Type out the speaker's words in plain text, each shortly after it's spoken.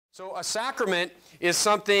So a sacrament is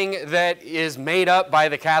something that is made up by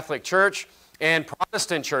the Catholic Church and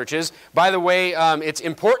Protestant churches. By the way, it's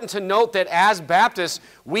important to note that as Baptists,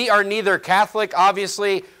 we are neither Catholic,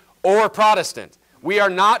 obviously, or Protestant. We are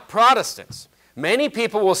not Protestants. Many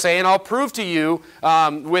people will say, and I'll prove to you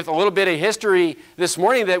with a little bit of history this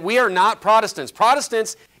morning, that we are not Protestants.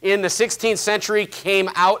 Protestants in the 16th century came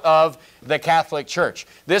out of the Catholic Church.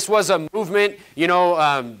 This was a movement, you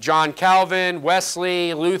know, John Calvin,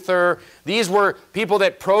 Wesley, Luther. These were people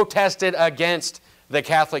that protested against the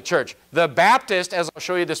Catholic Church. The Baptist, as I'll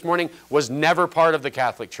show you this morning, was never part of the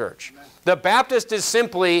Catholic Church. The Baptist is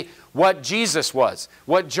simply what Jesus was,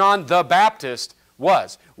 what John the Baptist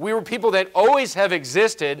was. We were people that always have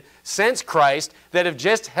existed since Christ that have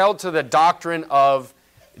just held to the doctrine of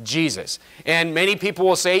Jesus. And many people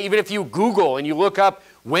will say, even if you Google and you look up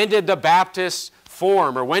when did the Baptists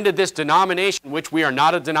form, or when did this denomination, which we are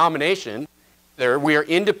not a denomination, we are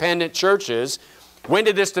independent churches, when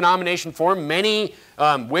did this denomination form? Many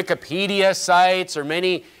Wikipedia sites or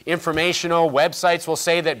many informational websites will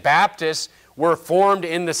say that Baptists were formed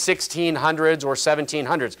in the 1600s or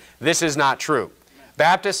 1700s. This is not true.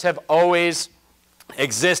 Baptists have always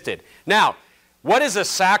existed. Now, what is a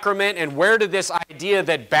sacrament, and where did this idea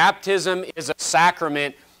that baptism is a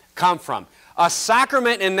sacrament come from? A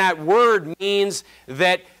sacrament in that word means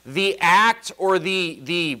that the act or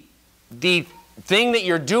the thing that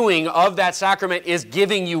you're doing of that sacrament is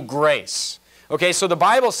giving you grace. Okay, so the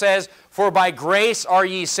Bible says, "For by grace are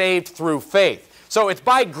ye saved through faith." So it's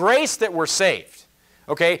by grace that we're saved.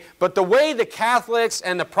 Okay, but the way the Catholics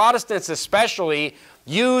and the Protestants especially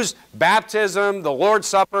use baptism, the Lord's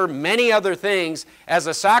Supper, many other things as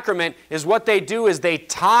a sacrament is what they do is they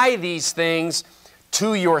tie these things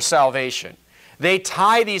to your salvation. They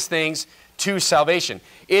tie these things to salvation.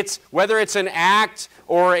 Whether it's an act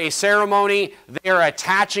or a ceremony, they're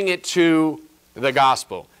attaching it to the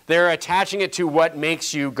gospel. They're attaching it to what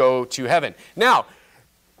makes you go to heaven. Now,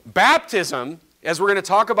 baptism, as we're going to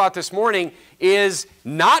talk about this morning, is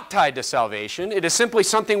not tied to salvation. It is simply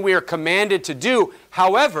something we are commanded to do.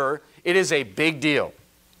 However, it is a big deal.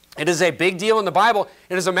 It is a big deal in the Bible.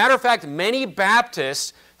 And as a matter of fact, many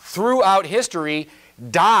Baptists throughout history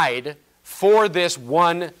died for this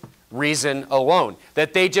one reason alone,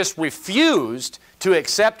 that they just refused to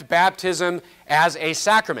accept baptism as a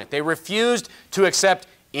sacrament. They refused to accept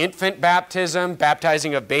infant baptism,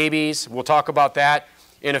 baptizing of babies. We'll talk about that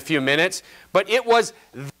in a few minutes. But it was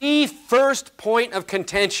the first point of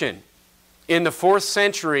contention in the 4th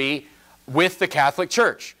century with the Catholic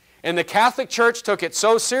Church. And the Catholic Church took it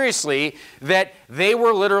so seriously that they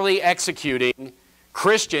were literally executing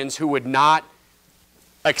Christians who would not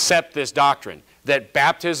accept this doctrine, that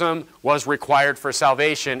baptism was required for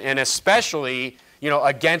salvation, and especially, you know,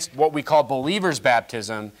 against what we call believers'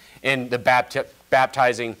 baptism and the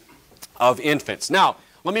baptizing of infants. Now,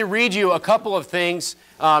 let me read you a couple of things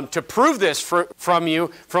to prove this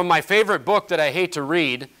from my favorite book that I hate to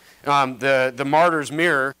read, the Martyr's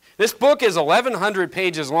Mirror. This book is 1,100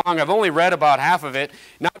 pages long. I've only read about half of it,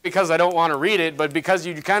 not because I don't want to read it, but because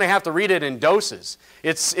you kind of have to read it in doses.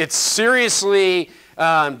 It's seriously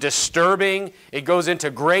disturbing. It goes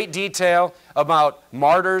into great detail about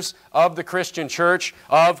martyrs of the Christian church,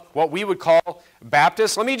 of what we would call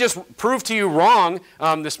Baptists. Let me just prove to you wrong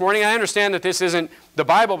this morning. I understand that this isn't the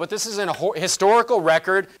Bible, but this is a historical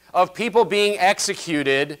record of people being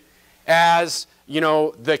executed as, you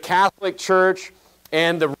know, the Catholic Church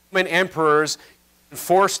and the Roman emperors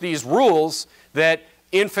enforced these rules that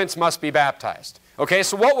infants must be baptized. Okay,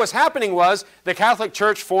 so what was happening was the Catholic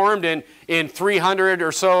Church formed in 300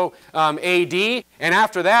 or so AD, and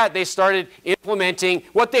after that they started implementing,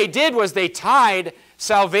 what they did was they tied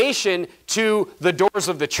salvation to the doors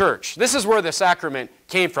of the church. This is where the sacrament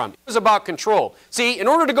came from. It was about control. See, in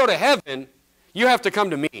order to go to heaven, you have to come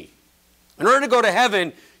to me. In order to go to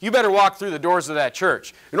heaven, you better walk through the doors of that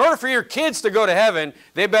church. In order for your kids to go to heaven,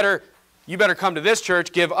 you better come to this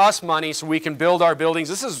church, give us money so we can build our buildings.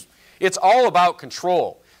 It's all about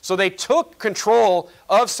control. So they took control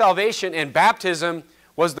of salvation, and baptism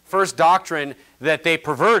was the first doctrine that they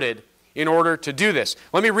perverted in order to do this.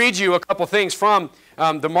 Let me read you a couple things from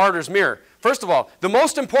the Martyr's Mirror. First of all, the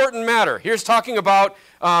most important matter. Here's talking about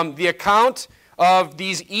the account of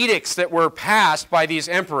these edicts that were passed by these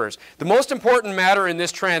emperors. The most important matter in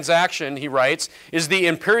this transaction, he writes, is the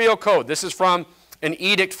imperial code. This is from an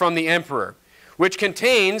edict from the emperor, which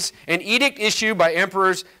contains an edict issued by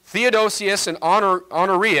emperors Theodosius and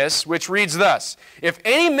Honorius, which reads thus: "If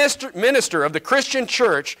any minister of the Christian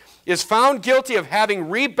church is found guilty of having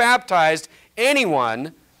rebaptized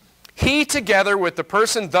anyone, he together with the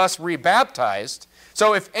person thus rebaptized,"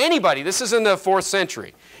 So if anybody, this is in the 4th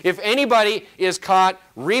century, if anybody is caught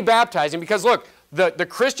rebaptizing, because look, the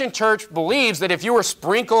Christian church believes that if you were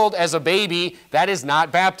sprinkled as a baby, that is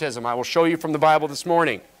not baptism. I will show you from the Bible this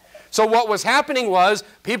morning. So what was happening was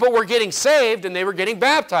people were getting saved and they were getting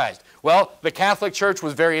baptized. Well, the Catholic Church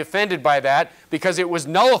was very offended by that because it was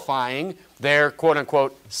nullifying their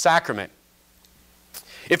quote-unquote sacrament.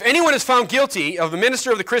 If anyone is found guilty, of the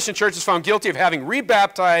minister of the Christian church is found guilty of having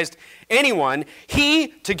rebaptized anyone, he,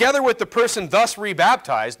 together with the person thus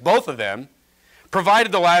rebaptized, both of them,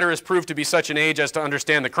 provided the latter is proved to be such an age as to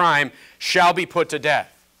understand the crime, shall be put to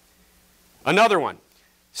death. Another one.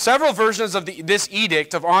 Several versions of this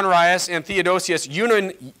edict of Honorius and Theodosius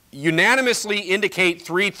unanimously indicate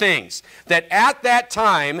 3 things. That at that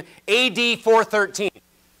time, AD 413.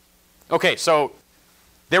 Okay, so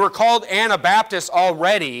they were called Anabaptists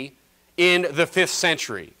already in the 5th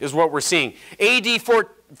century, is what we're seeing. AD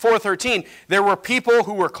 413, there were people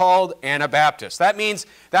who were called Anabaptists. That means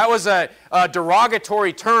that was a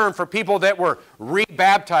derogatory term for people that were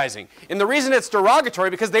rebaptizing. And the reason it's derogatory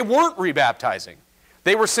because they weren't rebaptizing.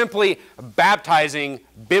 They were simply baptizing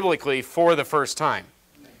biblically for the first time.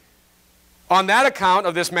 On that account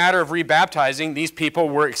of this matter of rebaptizing, these people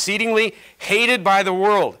were exceedingly hated by the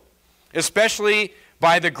world, especially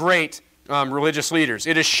by the great religious leaders.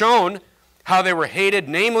 It is shown how they were hated,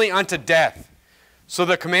 namely unto death. So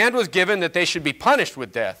the command was given that they should be punished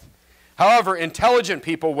with death. However, intelligent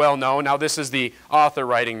people well know, now this is the author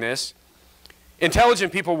writing this,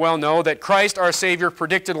 intelligent people well know that Christ our Savior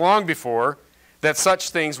predicted long before that such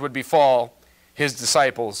things would befall his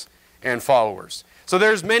disciples and followers. So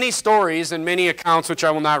there's many stories and many accounts, which I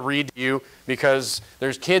will not read to you because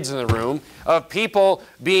there's kids in the room, of people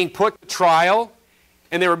being put to trial.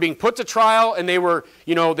 And they were being put to trial, and they were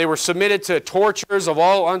submitted to tortures of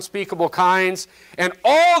all unspeakable kinds. And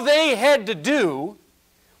all they had to do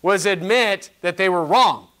was admit that they were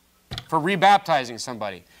wrong for rebaptizing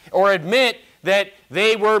somebody, or admit that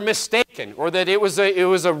they were mistaken, or that it was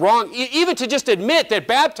a wrong, even to just admit that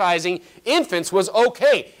baptizing infants was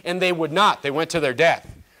okay, and they would not. They went to their death.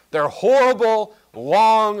 Their horrible,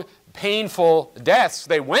 long, painful deaths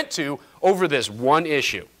they went to over this one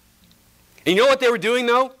issue. And you know what they were doing,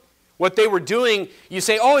 though? What they were doing, you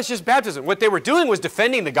say, oh, it's just baptism. What they were doing was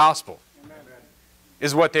defending the gospel,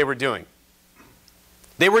 is what they were doing.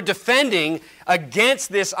 They were defending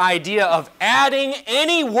against this idea of adding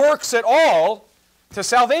any works at all to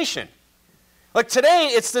salvation. Like today,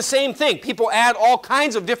 it's the same thing. People add all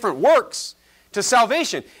kinds of different works to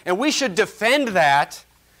salvation. And we should defend that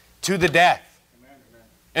to the death.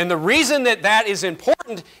 And the reason that that is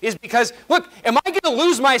important is because, look, am I going to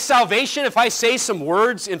lose my salvation if I say some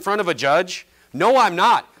words in front of a judge? No, I'm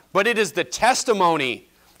not. But it is the testimony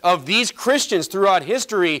of these Christians throughout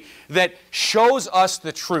history that shows us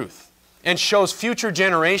the truth and shows future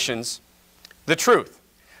generations the truth.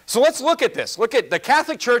 So let's look at this. Look at the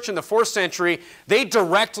Catholic Church in the 4th century. They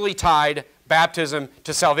directly tied baptism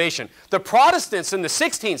to salvation. The Protestants in the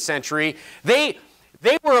 16th century, they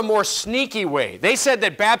were a more sneaky way. They said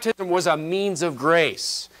that baptism was a means of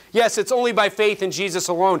grace. Yes, it's only by faith in Jesus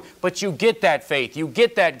alone, but you get that faith, you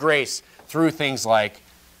get that grace through things like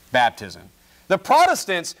baptism. The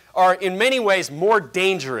Protestants are in many ways more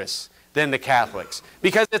dangerous than the Catholics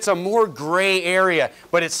because it's a more gray area,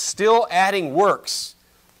 but it's still adding works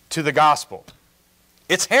to the gospel.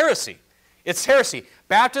 It's heresy. It's heresy.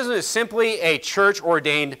 Baptism is simply a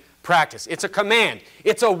church-ordained practice. It's a command.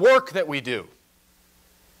 It's a work that we do.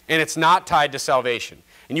 And it's not tied to salvation.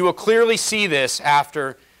 And you will clearly see this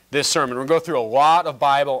after this sermon. We're going to go through a lot of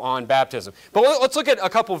Bible on baptism. But let's look at a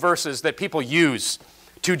couple verses that people use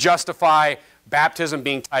to justify baptism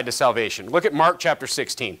being tied to salvation. Look at Mark chapter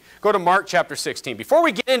 16. Go to Mark chapter 16. Before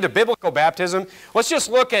we get into biblical baptism, let's just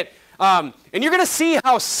look at, and you're going to see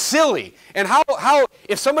how silly and how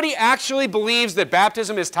if somebody actually believes that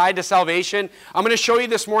baptism is tied to salvation, I'm going to show you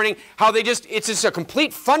this morning how it's just a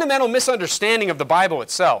complete fundamental misunderstanding of the Bible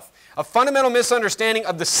itself. A fundamental misunderstanding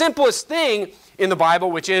of the simplest thing in the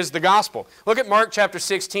Bible, which is the gospel. Look at Mark chapter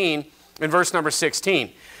 16 and verse number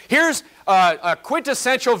 16. Here's a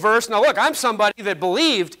quintessential verse. Now look, I'm somebody that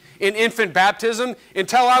believed in infant baptism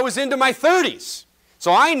until I was into my 30s.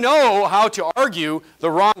 So I know how to argue the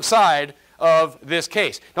wrong side of this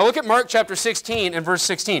case. Now look at Mark chapter 16 and verse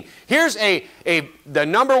 16. Here's the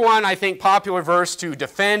number one, I think, popular verse to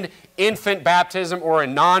defend infant baptism or a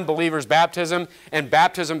non-believer's baptism and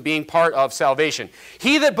baptism being part of salvation.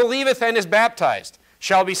 He that believeth and is baptized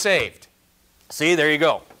shall be saved. See, there you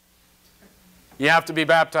go. You have to be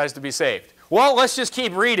baptized to be saved. Well, let's just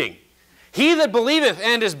keep reading. He that believeth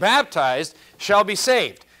and is baptized shall be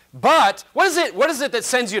saved. But what is it that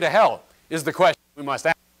sends you to hell is the question we must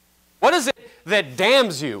ask. What is it that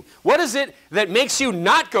damns you? What is it that makes you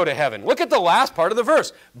not go to heaven? Look at the last part of the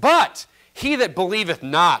verse. But he that believeth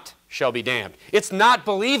not shall be damned. It's not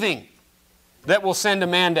believing that will send a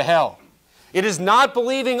man to hell. It is not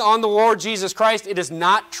believing on the Lord Jesus Christ. It is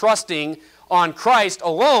not trusting on Christ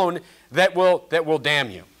alone that will damn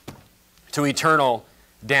you to eternal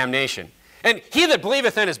damnation. And he that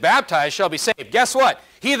believeth and is baptized shall be saved. Guess what?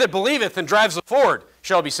 He that believeth and drives a Ford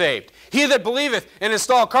shall be saved. He that believeth and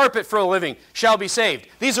install carpet for a living shall be saved.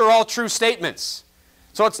 These are all true statements.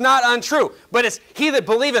 So it's not untrue. But it's he that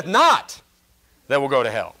believeth not that will go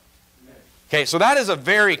to hell. Okay, so that is a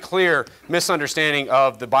very clear misunderstanding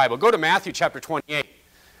of the Bible. Go to Matthew chapter 28.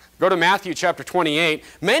 Go to Matthew chapter 28.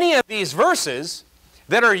 Many of these verses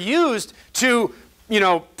that are used to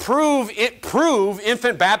prove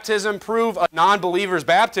infant baptism, prove a non-believer's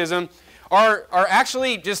baptism, are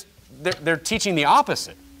actually just, they're teaching the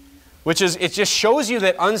opposite. Which is, it just shows you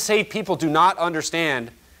that unsaved people do not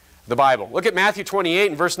understand the Bible. Look at Matthew 28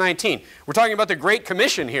 and verse 19. We're talking about the Great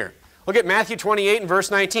Commission here. Look at Matthew 28 and verse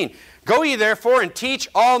 19. Go ye therefore and teach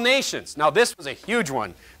all nations. Now this was a huge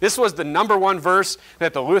one. This was the #1 verse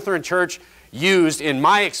that the Lutheran Church used, in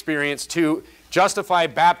my experience, to justify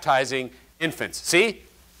baptizing infants. See?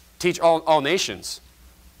 Teach all nations.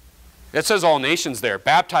 It says all nations there.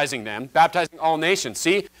 Baptizing them. Baptizing all nations.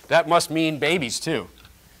 See? That must mean babies too.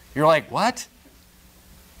 You're like, what?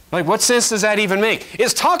 Like, what sense does that even make?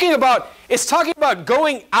 It's talking about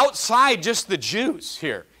going outside just the Jews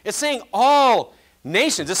here. It's saying all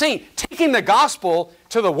nations. It's saying taking the gospel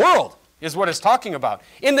to the world is what it's talking about.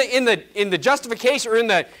 In the justification, or in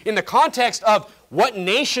the context of what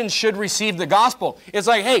nations should receive the gospel, it's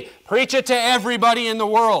like, hey, preach it to everybody in the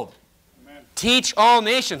world. Amen. Teach all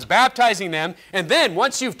nations, baptizing them, and then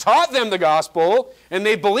once you've taught them the gospel and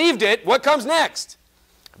they've believed it, what comes next?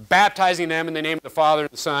 Baptizing them in the name of the Father,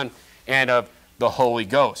 and the Son, and of the Holy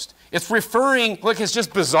Ghost. It's referring, look, it's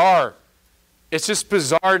just bizarre. It's just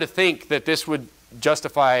bizarre to think that this would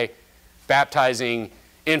justify baptizing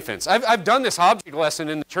infants. I've done this object lesson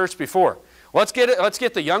in the church before. Let's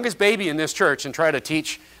get the youngest baby in this church and try to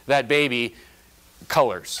teach that baby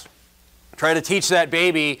colors. Try to teach that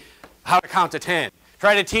baby how to count to 10.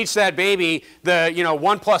 Try to teach that baby the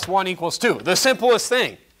 1 + 1 = 2. The simplest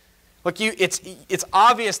thing. Look, it's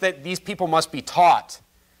obvious that these people must be taught.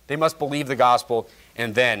 They must believe the gospel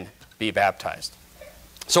and then be baptized.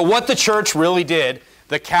 So what the church really did,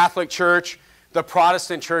 the Catholic Church, the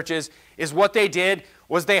Protestant churches, is what they did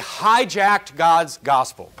was they hijacked God's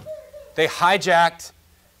gospel. They hijacked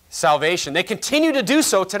salvation. They continue to do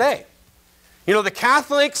so today. The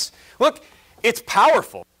Catholics, look, it's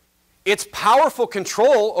powerful. It's powerful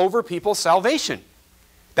control over people's salvation.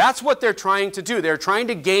 That's what they're trying to do. They're trying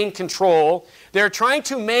to gain control. They're trying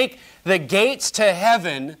to make the gates to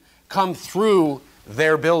heaven come through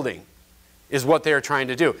their building, is what they're trying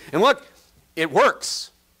to do. And look, it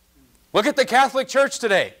works. Look at the Catholic Church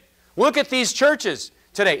today. Look at these churches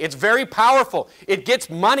today. It's very powerful. It gets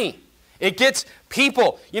money. It gets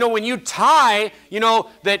people. When you tie,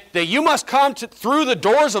 that you must come through the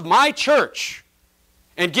doors of my church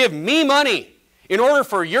and give me money in order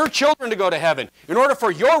for your children to go to heaven, in order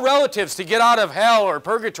for your relatives to get out of hell or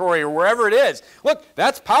purgatory or wherever it is. Look,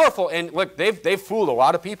 that's powerful. And look, they've fooled a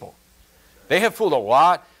lot of people. They have fooled a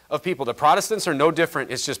lot of people. The Protestants are no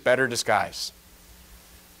different. It's just better disguised.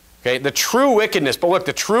 Okay, the true wickedness, but look,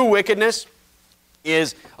 the true wickedness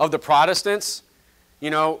is of the Protestants,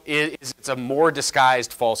 it's a more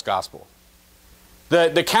disguised false gospel.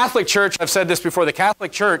 The Catholic Church, I've said this before, the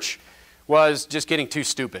Catholic Church was just getting too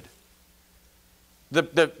stupid.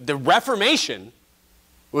 The Reformation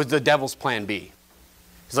was the devil's plan B.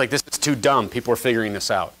 He's like, this is too dumb. People are figuring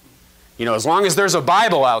this out. As long as there's a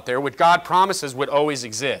Bible out there, what God promises would always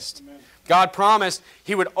exist. Amen. God promised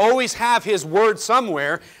He would always have His Word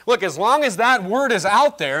somewhere. Look, as long as that Word is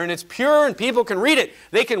out there and it's pure and people can read it,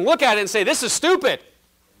 they can look at it and say, this is stupid.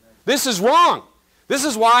 Amen. This is wrong. This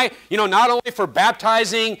is why, not only for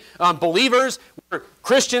baptizing believers were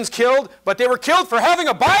Christians killed, but they were killed for having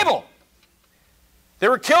a Bible. They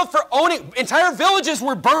were killed for owning. Entire villages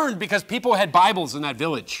were burned because people had Bibles in that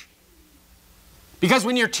village. Because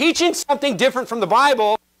when you're teaching something different from the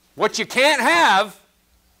Bible, what you can't have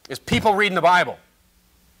is people reading the Bible.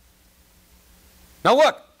 Now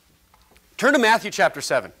look, turn to Matthew chapter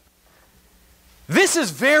 7. This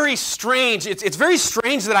is very strange. It's very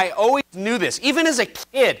strange that I always knew this. Even as a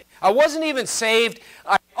kid, I wasn't even saved.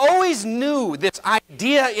 I always knew this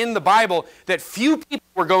idea in the Bible that few people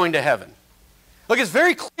were going to heaven. Look, it's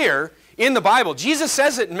very clear in the Bible. Jesus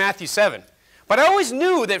says it in Matthew 7. But I always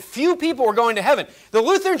knew that few people were going to heaven. The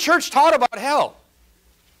Lutheran Church taught about hell.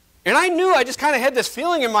 And I knew, I just kind of had this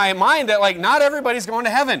feeling in my mind that like not everybody's going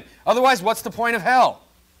to heaven. Otherwise, what's the point of hell?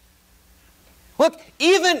 Look,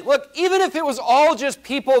 even if it was all just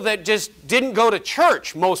people that just didn't go to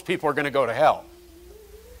church, most people are going to go to hell.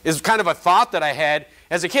 Is kind of a thought that I had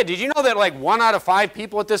as a kid. Did you know that like 1 out of 5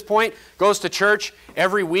 people at this point goes to church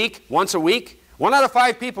every week, once a week? 1 out of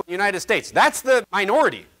 5 people in the United States. That's the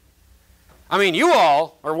minority. I mean, you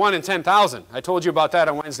all are 1 in 10,000. I told you about that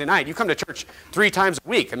on Wednesday night. You come to church 3 times a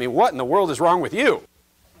week. I mean, what in the world is wrong with you?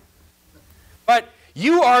 But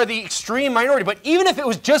you are the extreme minority. But even if it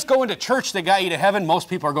was just going to church that got you to heaven, most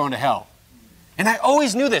people are going to hell. And I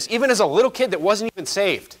always knew this, even as a little kid that wasn't even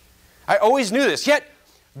saved. I always knew this. Yet,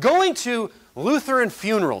 going to Lutheran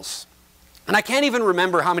funerals, and I can't even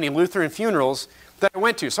remember how many Lutheran funerals that I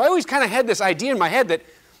went to. So I always kind of had this idea in my head that,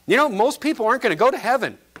 you know, most people aren't going to go to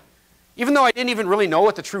heaven. Even though I didn't even really know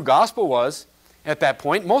what the true gospel was at that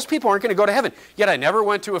point, most people aren't going to go to heaven. Yet I never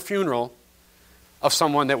went to a funeral of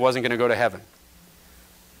someone that wasn't going to go to heaven.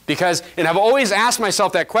 Because, and I've always asked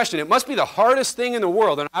myself that question, it must be the hardest thing in the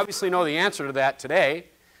world, and I obviously know the answer to that today,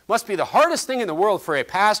 it must be the hardest thing in the world for a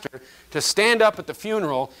pastor to stand up at the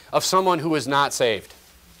funeral of someone who is not saved.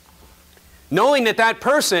 Knowing that that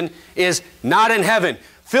person is not in heaven.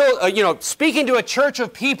 Speaking to a church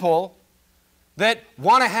of people that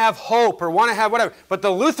want to have hope or want to have whatever. But the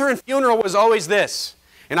Lutheran funeral was always this.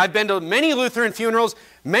 And I've been to many Lutheran funerals.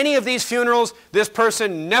 Many of these funerals, this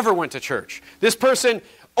person never went to church. This person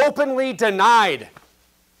openly denied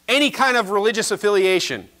any kind of religious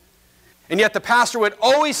affiliation. And yet the pastor would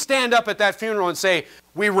always stand up at that funeral and say,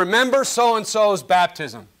 we remember so-and-so's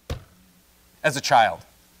baptism as a child,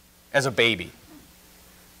 as a baby.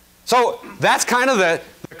 So that's kind of the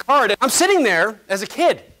card. I'm sitting there as a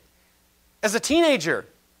kid, as a teenager,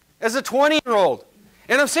 as a 20-year-old,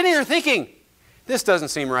 and I'm sitting there thinking, this doesn't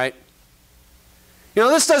seem right. You know,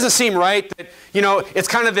 this doesn't seem right that, you know, it's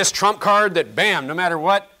kind of this trump card that, bam, no matter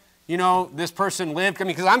what, you know, this person lived. I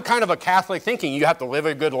mean, because I'm kind of a Catholic thinking you have to live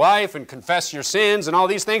a good life and confess your sins and all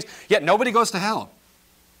these things, yet nobody goes to hell.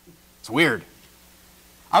 It's weird.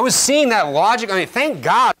 I was seeing that logic. I mean, thank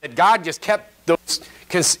God that God just kept those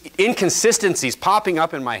inconsistencies popping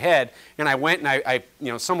up in my head, and I went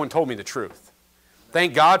and someone told me the truth.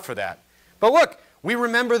 Thank God for that. But look, we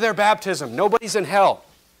remember their baptism. Nobody's in hell.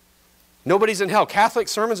 Nobody's in hell. Catholic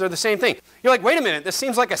sermons are the same thing. You're like, wait a minute, this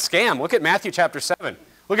seems like a scam. Look at Matthew chapter 7.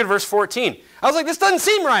 Look at verse 14. I was like, this doesn't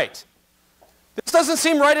seem right. This doesn't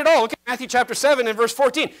seem right at all. Look at Matthew chapter 7 and verse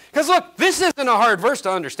 14. Because look, this isn't a hard verse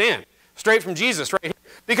to understand. Straight from Jesus right here.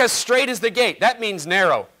 Because straight is the gate. That means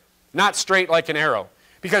narrow, not straight like an arrow.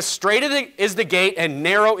 Because straight is the gate and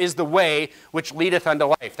narrow is the way which leadeth unto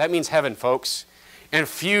life. That means heaven, folks. And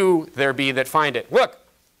few there be that find it. Look,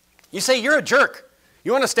 you say you're a jerk.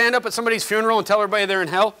 You want to stand up at somebody's funeral and tell everybody they're in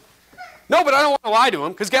hell? No, but I don't want to lie to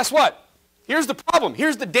them, because guess what? Here's the problem.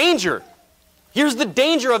 Here's the danger. Here's the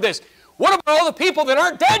danger of this. What about all the people that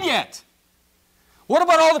aren't dead yet? What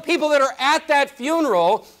about all the people that are at that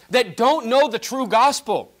funeral that don't know the true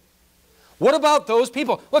gospel? What about those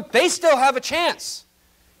people? Look, they still have a chance.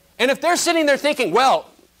 And if they're sitting there thinking, well,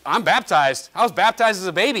 I'm baptized. I was baptized as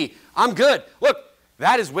a baby. I'm good. Look,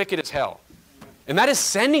 that is wicked as hell. And that is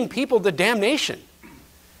sending people to damnation.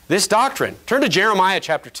 This doctrine. Turn to Jeremiah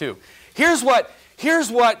chapter 2. Here's what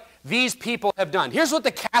these people have done. Here's what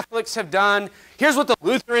the Catholics have done. Here's what the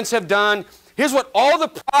Lutherans have done. Here's what all the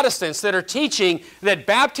Protestants that are teaching that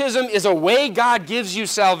baptism is a way God gives you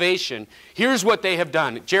salvation. Here's what they have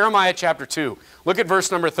done. Jeremiah chapter 2. Look at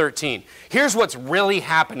verse number 13. Here's what's really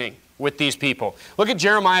happening with these people. Look at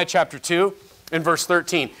Jeremiah chapter 2 and verse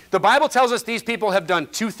 13. The Bible tells us these people have done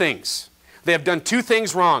 2 things. They have done 2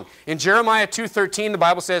 things wrong. In Jeremiah 2:13, the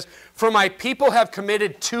Bible says, for my people have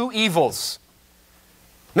committed 2 evils.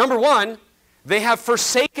 Number 1, they have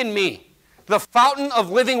forsaken me, the fountain of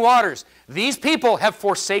living waters. These people have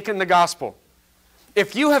forsaken the gospel.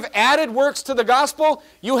 If you have added works to the gospel,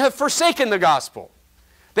 you have forsaken the gospel.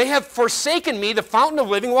 They have forsaken me, the fountain of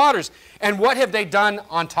living waters. And what have they done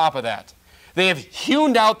on top of that? They have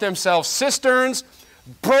hewn out themselves cisterns,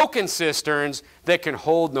 broken cisterns that can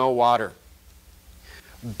hold no water.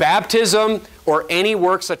 Baptism or any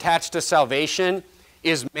works attached to salvation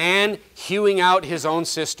is man hewing out his own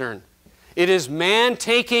cistern. It is man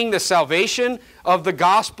taking the salvation of the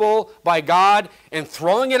gospel by God and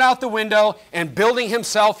throwing it out the window and building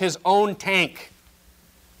himself his own tank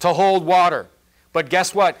to hold water. But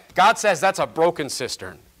guess what? God says that's a broken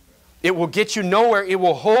cistern. It will get you nowhere. It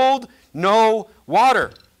will hold no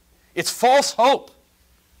water. It's false hope.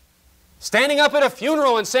 Standing up at a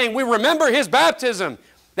funeral and saying, we remember his baptism.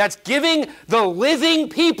 That's giving the living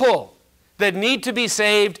people that need to be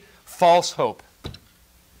saved false hope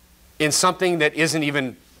in something that isn't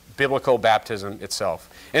even biblical baptism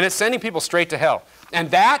itself. And it's sending people straight to hell.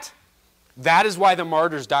 And that is why the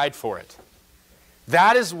martyrs died for it.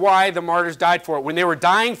 That is why the martyrs died for it. When they were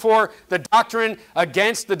dying for the doctrine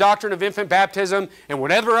against the doctrine of infant baptism and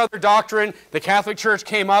whatever other doctrine the Catholic Church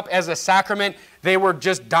came up as a sacrament, they were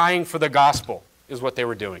just dying for the gospel, is what they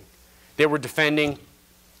were doing. They were defending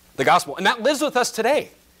the gospel. And that lives with us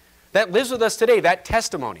today. That lives with us today, that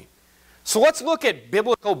testimony. So let's look at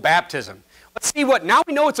biblical baptism. Let's see what, now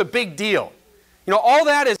we know it's a big deal. You know, all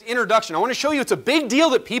that is introduction. I want to show you it's a big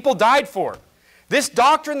deal that people died for. This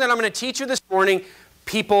doctrine that I'm going to teach you this morning,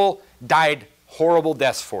 people died horrible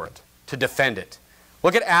deaths for it, to defend it.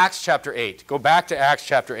 Look at Acts chapter 8. Go back to Acts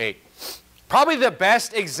chapter 8. Probably the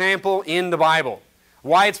best example in the Bible.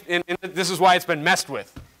 And this is why it's been messed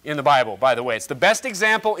with in the Bible, by the way. It's the best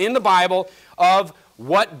example in the Bible of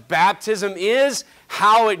what baptism is,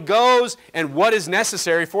 how it goes, and what is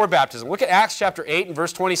necessary for baptism. Look at Acts chapter 8 and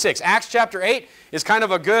verse 26. Acts chapter 8 is kind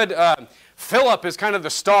of a good... Philip is kind of the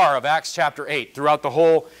star of Acts chapter 8 throughout the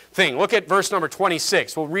whole thing. Look at verse number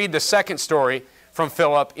 26. We'll read the second story from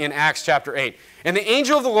Philip in Acts chapter 8. And the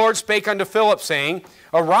angel of the Lord spake unto Philip, saying,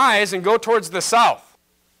 Arise and go towards the south.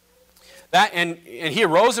 And he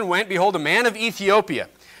arose and went. Behold, a man of Ethiopia,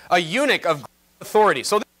 a eunuch of authority.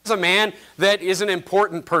 So this is a man that is an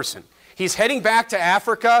important person. He's heading back to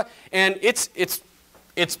Africa, and it's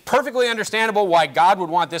perfectly understandable why God would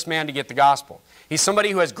want this man to get the gospel. He's somebody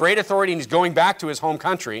who has great authority, and he's going back to his home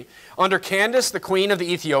country under Candace, the queen of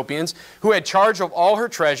the Ethiopians, who had charge of all her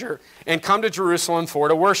treasure and come to Jerusalem for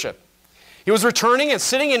to worship. He was returning and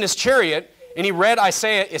sitting in his chariot, and he read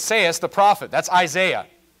Isaiah the prophet. That's Isaiah.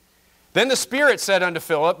 Then the Spirit said unto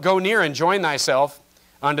Philip, Go near and join thyself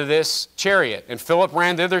unto this chariot. And Philip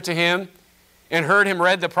ran thither to him, and heard him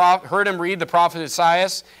read the prophet Isaiah,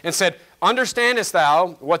 and said, Understandest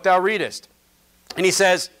thou what thou readest? And he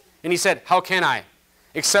said, How can I,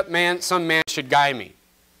 except some man should guide me?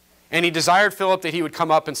 And he desired Philip that he would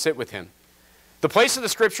come up and sit with him. The place of the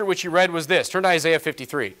scripture which he read was this. Turn to Isaiah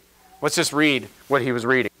 53. Let's just read what he was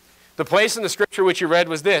reading. The place in the scripture which he read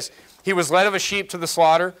was this. He was led of a sheep to the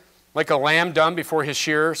slaughter, like a lamb dumb before his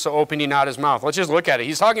shearer, so opened he not his mouth. Let's just look at it.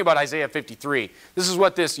 He's talking about Isaiah 53. This is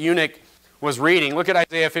what this eunuch was reading. Look at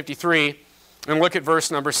Isaiah 53 and look at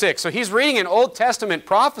verse number 6. So he's reading an Old Testament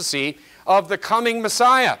prophecy of the coming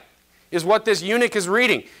Messiah, is what this eunuch is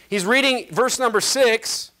reading. He's reading verse number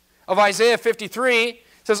 6 of Isaiah 53. It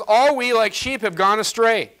says, All we like sheep have gone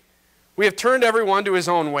astray. We have turned every one to his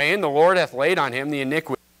own way, and the Lord hath laid on him the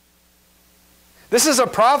iniquity. This is a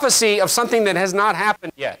prophecy of something that has not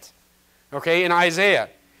happened yet. Okay, in Isaiah.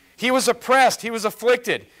 He was oppressed, he was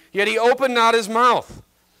afflicted, yet he opened not his mouth.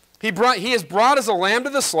 He is brought as a lamb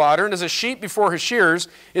to the slaughter, and as a sheep before his shearers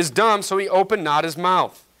is dumb, so he opened not his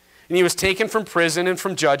mouth. And he was taken from prison and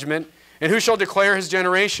from judgment. And who shall declare his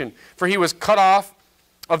generation? For he was cut off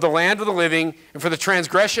of the land of the living, and for the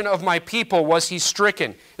transgression of my people was he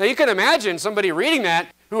stricken. Now you can imagine somebody reading that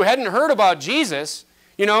who hadn't heard about Jesus,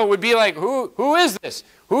 would be like, who is this?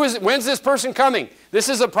 When's this person coming? This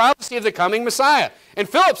is a prophecy of the coming Messiah. And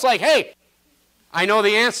Philip's like, hey, I know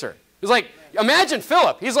the answer. He's like, imagine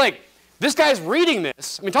Philip. He's like, this guy's reading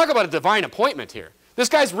this. I mean, talk about a divine appointment here. This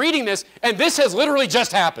guy's reading this, and this has literally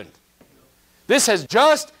just happened. This has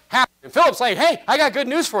just happened. And Philip's like, hey, I got good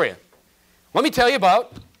news for you. Let me tell you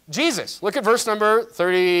about Jesus. Look at verse number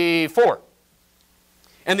 34.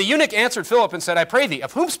 And the eunuch answered Philip and said, I pray thee,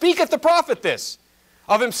 of whom speaketh the prophet this?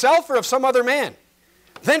 Of himself or of some other man?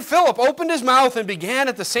 Then Philip opened his mouth and began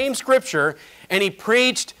at the same scripture, and he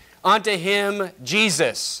preached unto him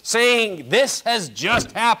Jesus, saying, this has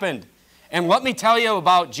just happened. And let me tell you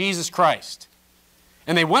about Jesus Christ.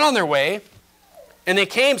 And they went on their way, and they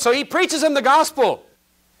came. So he preaches them the gospel.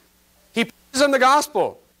 He preaches them the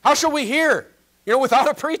gospel. How shall we hear? Without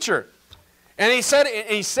a preacher. And he said,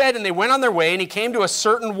 and they went on their way, and he came to a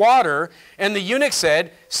certain water, and the eunuch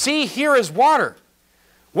said, see, here is water.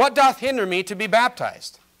 What doth hinder me to be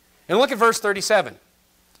baptized? And look at verse 37.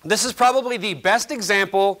 This is probably the best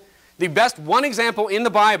example, one example in the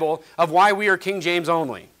Bible of why we are King James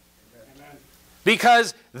only. Amen.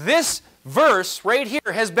 Because this verse right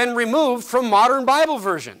here has been removed from modern Bible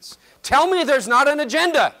versions. Tell me there's not an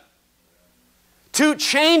agenda to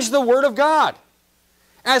change the Word of God.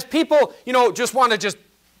 As people, just want to just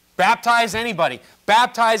baptize anybody,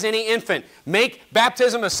 baptize any infant, make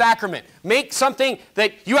baptism a sacrament, make something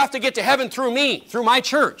that you have to get to heaven through me, through my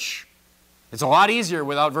church. It's a lot easier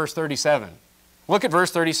without verse 37. Look at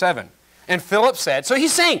verse 37. And Philip said, so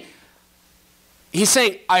he's saying,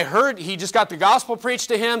 I heard he just got the gospel preached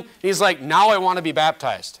to him. He's like, now I want to be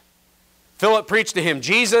baptized. Philip preached to him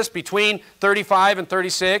Jesus between 35 and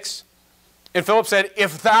 36. And Philip said,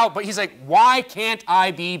 but he's like, why can't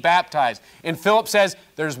I be baptized? And Philip says,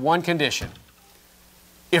 there's one condition.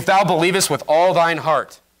 If thou believest with all thine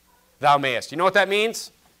heart, thou mayest. You know what that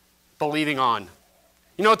means? Believing on.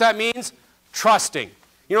 You know what that means? Trusting.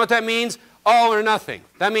 You know what that means? All or nothing.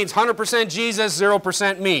 That means 100% Jesus,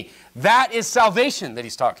 0% me. That is salvation that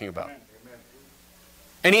he's talking about. Amen.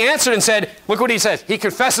 And he answered and said, look what he says. He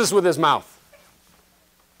confesses with his mouth.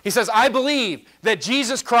 He says, I believe that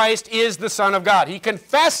Jesus Christ is the Son of God. He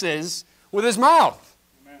confesses with his mouth.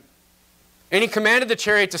 Amen. And he commanded the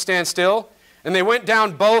chariot to stand still. And they went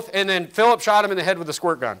down both, and then Philip shot him in the head with a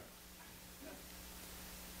squirt gun.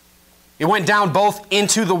 It went down both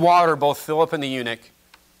into the water, both Philip and the eunuch,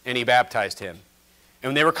 and he baptized him. And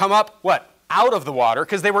when they were come up, what? Out of the water,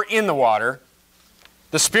 because they were in the water,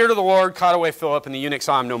 the Spirit of the Lord caught away Philip, and the eunuch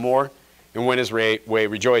saw him no more, and went his way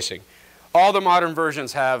rejoicing. All the modern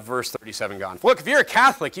versions have verse 37 gone. Look, if you're a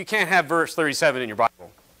Catholic, you can't have verse 37 in your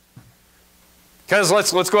Bible. Because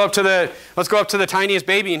let's go up to the tiniest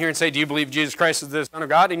baby in here and say, do you believe Jesus Christ is the Son of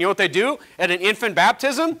God? And you know what they do at an infant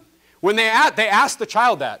baptism? When they ask the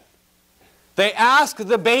child that. They ask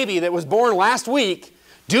the baby that was born last week,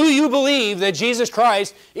 do you believe that Jesus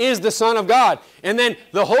Christ is the Son of God? And then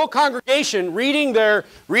the whole congregation, reading their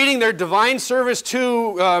divine service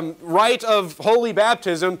to rite of holy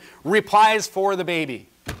baptism, replies for the baby.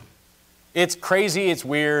 It's crazy, it's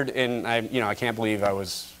weird, and I can't believe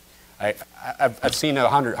I've seen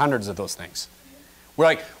hundreds of those things. We're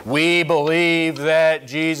like, we believe that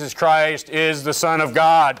Jesus Christ is the Son of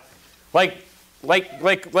God. Like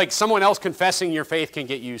someone else confessing your faith can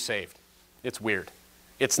get you saved. It's weird.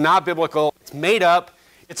 It's not biblical. It's made up.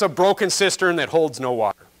 It's a broken cistern that holds no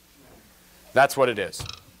water. That's what it is.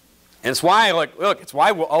 And it's why, look, it's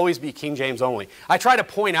why we'll always be King James only. I try to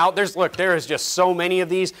point out, there is just so many of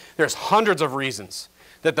these. There's hundreds of reasons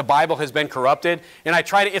that the Bible has been corrupted. And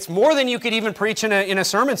it's more than you could even preach in a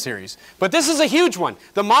sermon series. But this is a huge one.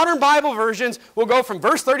 The modern Bible versions will go from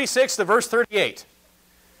verse 36 to verse 38.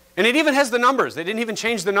 And it even has the numbers. They didn't even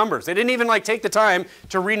change the numbers. They didn't even take the time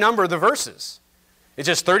to renumber the verses. It's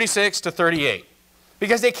just 36 to 38.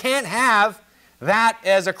 Because they can't have that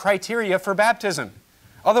as a criteria for baptism.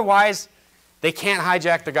 Otherwise, they can't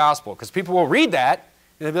hijack the gospel. Because people will read that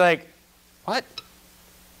and they'll be like, what?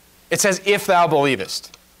 It says, if thou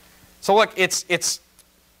believest. So look, it's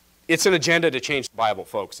an agenda to change the Bible,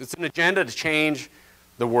 folks. It's an agenda to change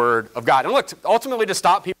the Word of God. And look, ultimately to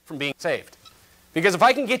stop people from being saved. Because if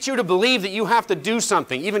I can get you to believe that you have to do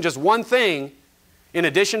something, even just one thing, in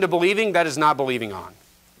addition to believing, that is not believing on.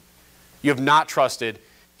 You have not trusted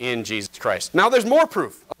in Jesus Christ. Now there's more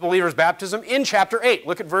proof of believers' baptism in chapter 8.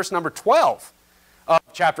 Look at verse number 12 of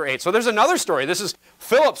chapter 8. So there's another story. This is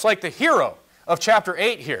Philip's like the hero of chapter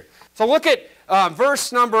 8 here. So look at go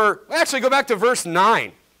back to verse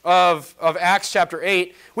 9 of Acts chapter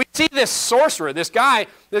 8. We see this sorcerer, this guy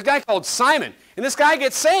called Simon, and this guy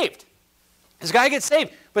gets saved.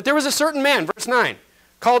 But there was a certain man, verse 9,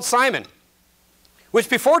 called Simon, which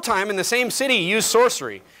before time in the same city used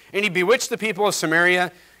sorcery, and he bewitched the people of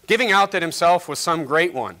Samaria, giving out that himself was some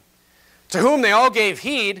great one. To whom they all gave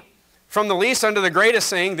heed, from the least unto the greatest,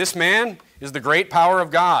 saying, this man is the great power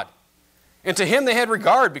of God. And to him they had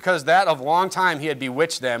regard, because that of long time he had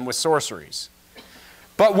bewitched them with sorceries.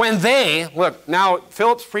 But when look, now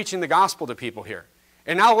Philip's preaching the gospel to people here.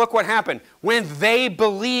 And now look what happened. When they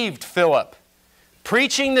believed Philip,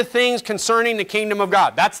 preaching the things concerning the kingdom of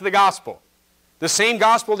God. That's the gospel. The same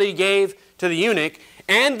gospel that he gave to the eunuch.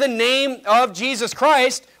 And the name of Jesus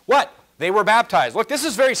Christ, what? They were baptized. Look, this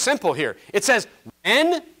is very simple here. It says,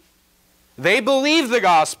 when they believed the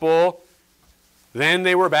gospel, then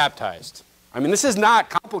they were baptized. I mean, this is not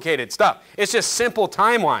complicated stuff. It's just simple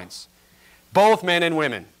timelines. Both men and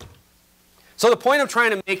women. So the point I'm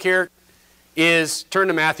trying to make here is, turn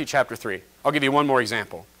to Matthew chapter 3. I'll give you one more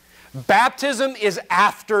example. Baptism is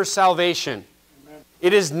after salvation. Amen.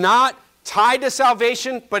 It is not tied to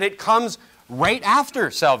salvation, but it comes right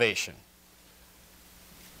after salvation.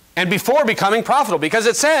 And before becoming profitable, because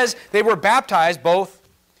it says they were baptized, both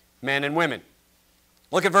men and women.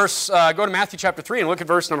 Look at go to Matthew chapter 3 and look at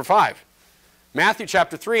verse number 5. Matthew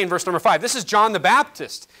chapter 3 and verse number 5. This is John the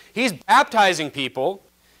Baptist. He's baptizing people.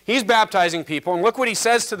 And look what he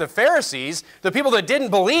says to the Pharisees, the people that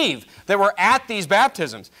didn't believe that were at these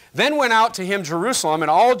baptisms. Then went out to him Jerusalem and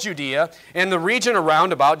all Judea and the region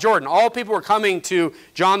around about Jordan. All people were coming to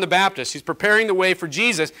John the Baptist. He's preparing the way for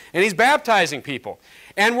Jesus, and he's baptizing people.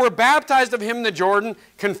 and were baptized of him in the Jordan,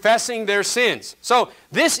 confessing their sins. So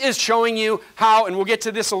this is showing you how, and we'll get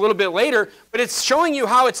to this a little bit later, but it's showing you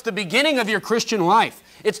how it's the beginning of your Christian life.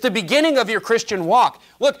 It's the beginning of your Christian walk.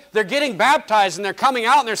 Look, they're getting baptized and they're coming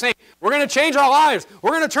out and they're saying, we're going to change our lives.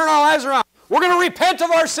 We're going to turn our lives around. We're going to repent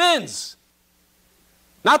of our sins.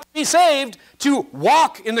 Not to be saved, to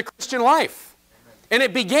walk in the Christian life. And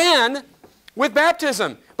it began with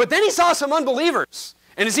baptism. But then he saw some unbelievers.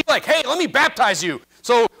 And is he like, hey, let me baptize you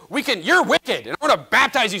so you're wicked. And I'm going to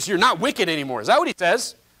baptize you so you're not wicked anymore. Is that what he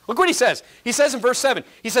says? Look what he says. He says in verse 7,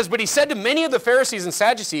 he says, but he said to many of the Pharisees and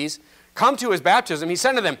Sadducees, come to his baptism, he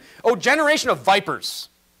said to them, O generation of vipers,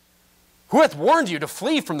 who hath warned you to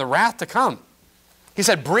flee from the wrath to come? He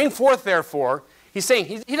said, bring forth therefore. He's saying,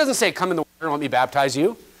 he doesn't say, come in the water and let me baptize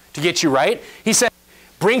you to get you right. He said,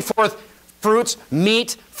 bring forth fruits,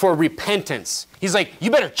 meet for repentance. He's like,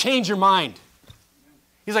 you better change your mind.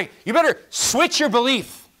 He's like, you better switch your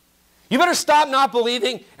belief. You better stop not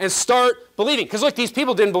believing and start believing. Because look, these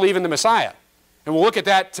people didn't believe in the Messiah. And we'll look at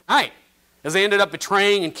that tonight as they ended up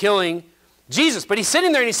betraying and killing Jesus. But he's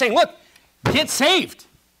sitting there and he's saying, look, get saved.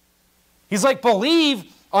 He's like, believe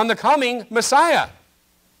on the coming Messiah.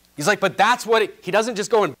 He's like, but that's what he doesn't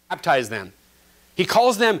just go and baptize them. He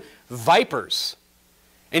calls them vipers.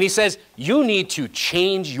 And he says, you need to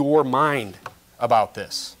change your mind about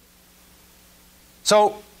this.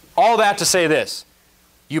 So, all that to say this.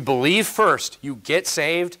 You believe first, you get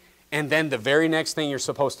saved, and then the very next thing you're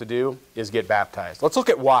supposed to do is get baptized. Let's look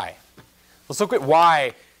at why. Let's look at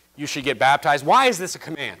why you should get baptized. Why is this a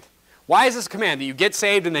command? Why is this a command that you get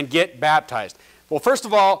saved and then get baptized? Well, first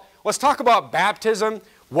of all, let's talk about baptism,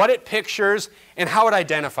 what it pictures, and how it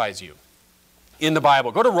identifies you in the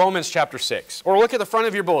Bible. Go to Romans chapter 6, or look at the front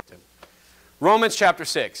of your bulletin. Romans chapter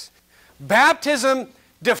 6. Baptism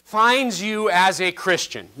defines you as a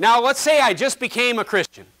Christian. Now, let's say I just became a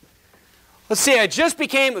Christian. Let's say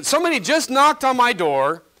somebody just knocked on my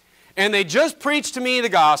door, and they just preached to me the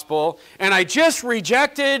gospel, and I just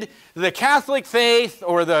rejected the Catholic faith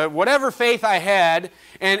or the whatever faith I had,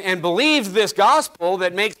 and believed this gospel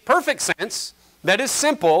that makes perfect sense, that is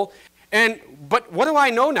simple, but what do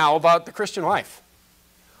I know now about the Christian life?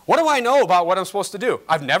 What do I know about what I'm supposed to do?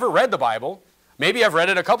 I've never read the Bible. Maybe I've read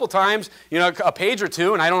it a couple times, a page or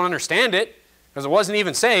two, and I don't understand it because I wasn't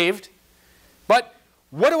even saved. But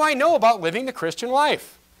what do I know about living the Christian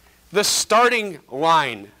life? The starting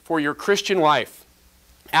line for your Christian life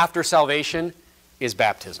after salvation is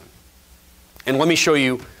baptism. And let me show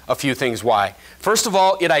you a few things why. First of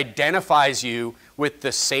all, it identifies you with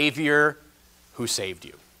the Savior who saved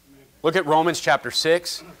you. Look at Romans chapter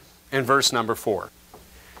 6 and verse number 4.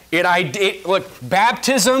 Look,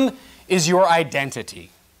 baptism is your identity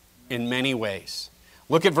in many ways.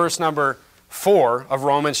 Look at verse number 4 of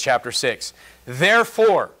Romans chapter 6.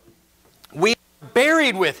 Therefore, we are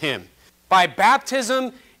buried with him by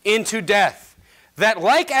baptism into death, that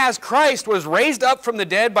like as Christ was raised up from the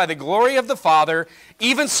dead by the glory of the Father,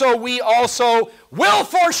 even so we also will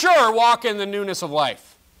for sure walk in the newness of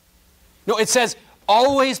life. No, it says,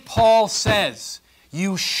 always Paul says,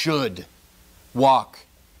 you should walk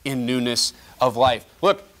in newness of life.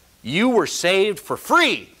 Look, you were saved for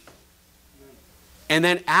free. And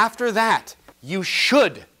then after that, you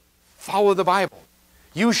should follow the Bible.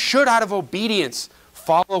 You should, out of obedience,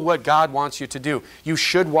 follow what God wants you to do. You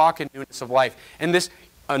should walk in newness of life. And this,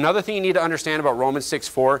 another thing you need to understand about Romans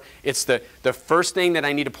 6:4, it's the first thing that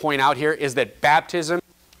I need to point out here is that baptism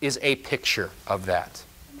is a picture of that.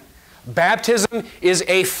 Baptism is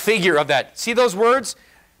a figure of that. See those words?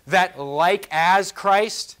 That like as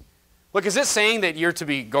Christ. Look, is it saying that you're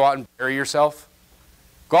to go out and bury yourself?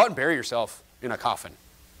 Go out and bury yourself in a coffin.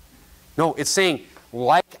 No, it's saying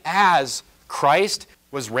like as Christ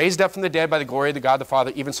was raised up from the dead by the glory of the God the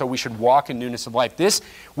Father, even so we should walk in newness of life.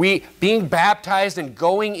 Being baptized and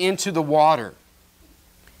going into the water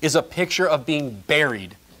is a picture of being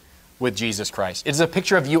buried with Jesus Christ. It's a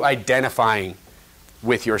picture of you identifying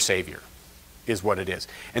with your Savior, is what it is.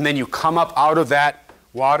 And then you come up out of that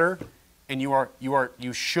water, and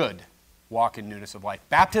you should walk in newness of life.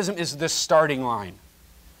 Baptism is the starting line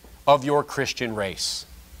of your Christian race.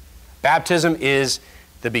 Baptism is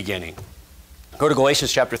the beginning. Go to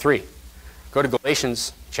Galatians chapter 3. Go to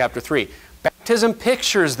Galatians chapter 3. Baptism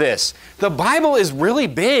pictures this. The Bible is really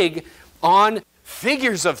big on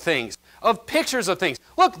figures of things, of pictures of things.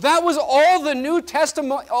 Look, that was all the New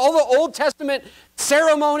Testament, all the Old Testament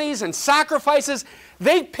ceremonies and sacrifices.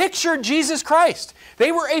 They pictured Jesus Christ.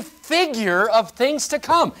 They were a figure of things to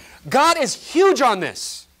come. God is huge on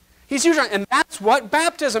this. He's huge on it, and that's what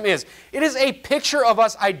baptism is. It is a picture of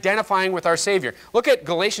us identifying with our Savior. Look at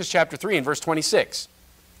Galatians chapter 3 and verse 26.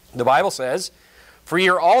 The Bible says, for ye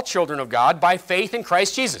are all children of God by faith in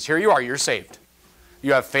Christ Jesus. Here you are, you're saved.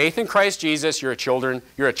 You have faith in Christ Jesus, you're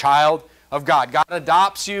a child of God. God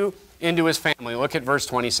adopts you into his family. Look at verse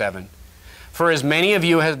 27. For as many of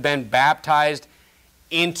you have been baptized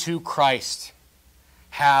into Christ,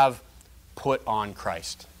 have put on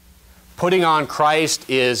Christ. Putting on Christ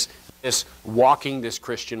is this walking this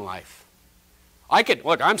Christian life.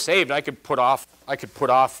 Look, I'm saved. I could put off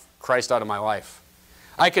Christ out of my life.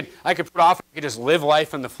 I could just live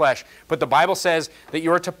life in the flesh. But the Bible says that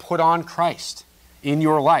you are to put on Christ in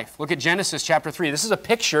your life. Look at Genesis chapter 3. This is a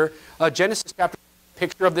picture, Genesis chapter 3,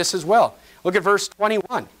 picture of this as well. Look at verse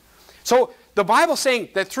 21. So the Bible's saying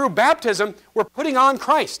that through baptism, we're putting on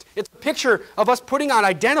Christ. It's a picture of us putting on,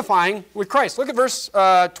 identifying with Christ. Look at verse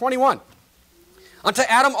 21. Unto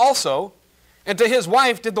Adam also, and to his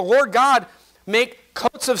wife, did the Lord God make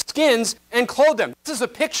coats of skins and clothe them. This is a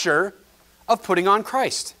picture of putting on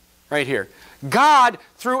Christ right here. God,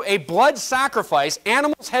 through a blood sacrifice,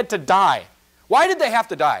 animals had to die. Why did they have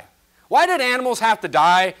to die? Why did animals have to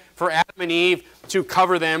die for Adam and Eve to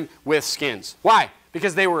cover them with skins? Why?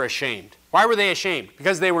 Because they were ashamed. Why were they ashamed?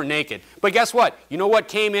 Because they were naked. But guess what? You know what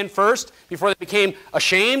came in first before they became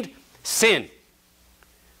ashamed? Sin.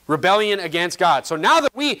 Rebellion against God. So now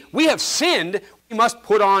that we have sinned, we must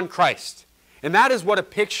put on Christ. And that is what a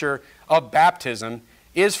picture of baptism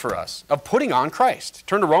is for us, of putting on Christ.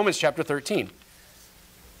 Turn to Romans chapter 13.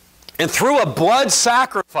 And through a blood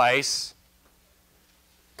sacrifice,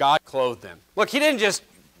 God clothed them. Look, he didn't just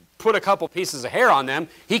put a couple pieces of hair on them.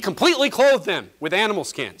 He completely clothed them with animal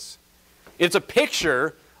skins. It's a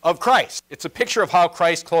picture of Christ. It's a picture of how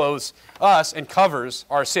Christ clothes us and covers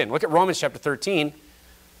our sin. Look at Romans chapter 13.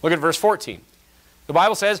 Look at verse 14. The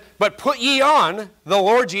Bible says, but put ye on the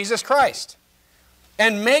Lord Jesus Christ,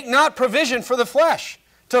 and make not provision for the flesh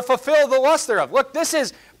to fulfill the lust thereof. Look, this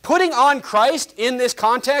is putting on Christ in this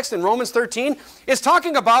context in Romans 13 is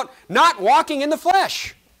talking about not walking in the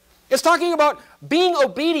flesh. It's talking about being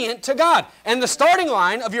obedient to God. And the starting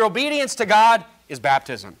line of your obedience to God is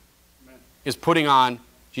baptism. Amen. Is putting on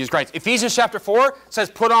Jesus Christ. Ephesians chapter 4 says,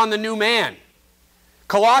 put on the new man.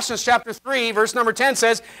 Colossians chapter 3, verse number 10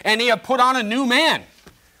 says, and ye have put on a new man,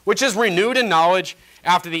 which is renewed in knowledge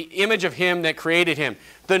after the image of him that created him.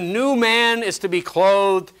 The new man is to be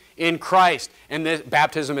clothed in Christ. And this,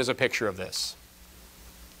 baptism is a picture of this.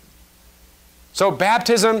 So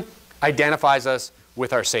baptism identifies us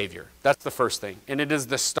with our Savior. That's the first thing. And it is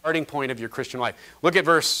the starting point of your Christian life. Look at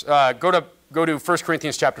verse, go to 1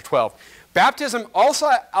 Corinthians chapter 12. Baptism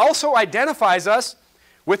also identifies us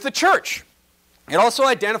with the church. It also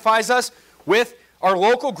identifies us with our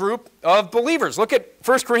local group of believers. Look at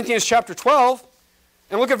 1 Corinthians chapter 12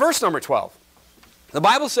 and look at verse number 12. The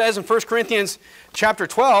Bible says in 1 Corinthians chapter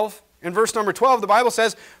 12, in verse number 12, the Bible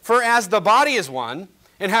says, for as the body is one,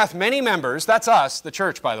 and hath many members, that's us, the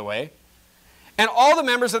church, by the way, and all the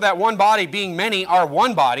members of that one body, being many, are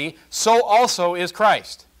one body, so also is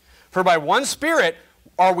Christ. For by one Spirit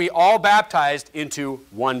are we all baptized into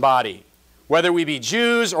one body. Whether we be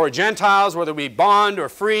Jews or Gentiles, whether we be bond or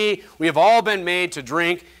free, we have all been made to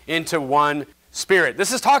drink into one Spirit.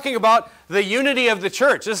 This is talking about the unity of the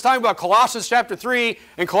church. This is talking about Colossians chapter 3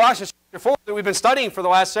 and Colossians chapter 4 that we've been studying for the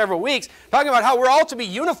last several weeks, talking about how we're all to be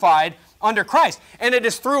unified under Christ. And it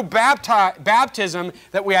is through baptism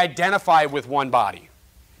that we identify with one body.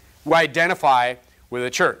 We identify with the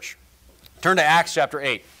church. Turn to Acts chapter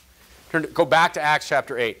 8. Go back to Acts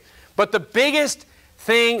chapter 8. But the biggest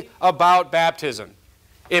thing about baptism,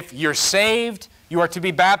 if you're saved, you are to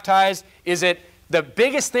be baptized, is it the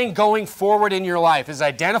biggest thing going forward in your life is it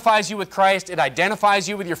identifies you with Christ, it identifies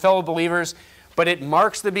you with your fellow believers, but it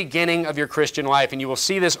marks the beginning of your Christian life. And you will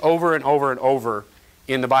see this over and over and over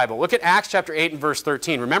in the Bible. Look at Acts chapter 8 and verse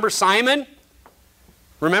 13. Remember Simon?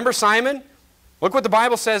 Remember Simon? Look what the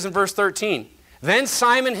Bible says in verse 13. Then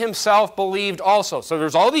Simon himself believed also. So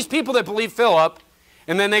there's all these people that believed Philip,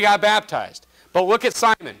 and then they got baptized. But look at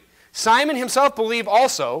Simon. Simon himself believed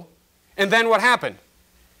also, and then what happened?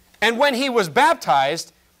 And when he was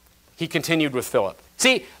baptized, he continued with Philip.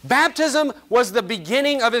 See, baptism was the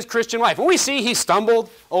beginning of his Christian life. And we see he stumbled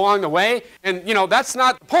along the way, and that's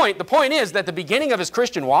not the point. The point is that the beginning of his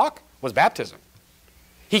Christian walk was baptism.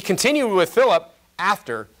 He continued with Philip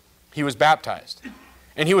after he was baptized.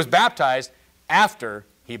 And he was baptized after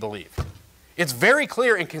he believed. It's very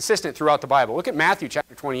clear and consistent throughout the Bible. Look at Matthew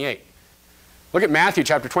chapter 28. Look at Matthew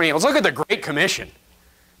chapter 28. Let's look at the Great Commission.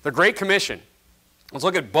 The Great Commission. Let's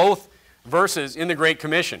look at both verses in the Great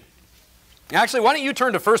Commission. Actually, why don't you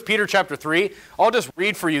turn to 1 Peter chapter 3. I'll just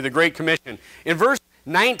read for you the Great Commission. In verse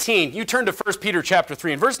 19, you turn to 1 Peter chapter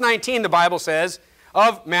 3. In verse 19, the Bible says,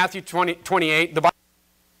 of Matthew 28, the Bible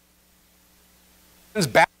is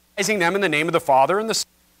baptizing them in the name of the Father and the Son,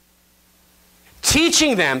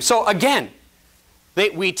 teaching them. So again,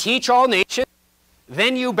 we teach all nations,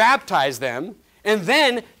 then you baptize them, and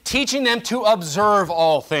then teaching them to observe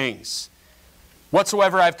all things.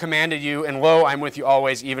 Whatsoever I've commanded you, and lo, I'm with you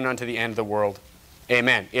always, even unto the end of the world.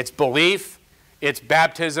 Amen. It's belief, it's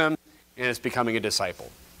baptism, and it's becoming a disciple.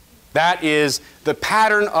 That is the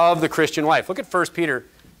pattern of the Christian life. Look at 1 Peter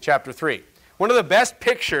chapter 3. One of the best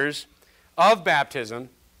pictures of baptism,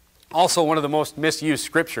 also one of the most misused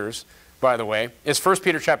scriptures, by the way, is 1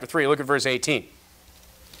 Peter chapter 3. Look at verse 18.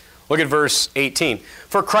 Look at verse 18.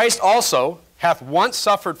 For Christ also hath once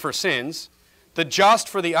suffered for sins, the just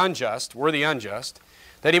for the unjust, we're the unjust,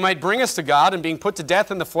 that he might bring us to God, and being put to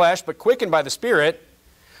death in the flesh, but quickened by the Spirit,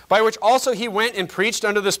 by which also he went and preached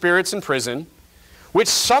unto the spirits in prison, which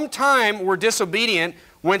sometime were disobedient,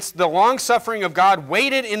 whence the long-suffering of God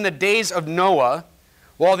waited in the days of Noah,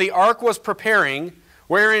 while the ark was preparing,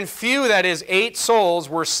 wherein few, that is, 8 souls,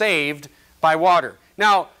 were saved by water.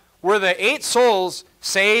 Now, were the 8 souls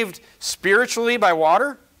saved spiritually by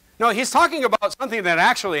water? No, he's talking about something that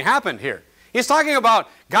actually happened here. He's talking about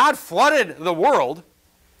God flooded the world.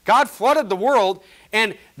 God flooded the world,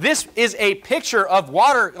 and this is a picture of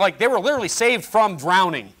water, like they were literally saved from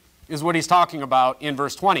drowning, is what he's talking about in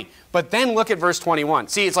verse 20. But then look at verse 21.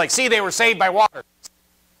 See, it's like, see, they were saved by water.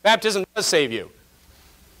 Baptism does save you.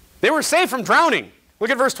 They were saved from drowning. Look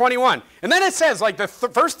at verse 21. And then it says, like the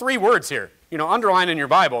first 3 words here, underline in your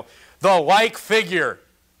Bible, the like figure,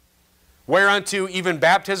 whereunto even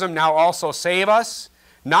baptism now also save us.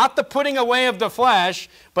 Not the putting away of the flesh,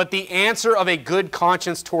 but the answer of a good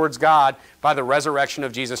conscience towards God by the resurrection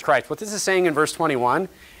of Jesus Christ. What this is saying in verse 21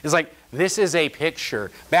 is like, this is a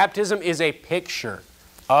picture. Baptism is a picture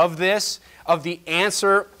of this, of the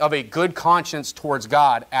answer of a good conscience towards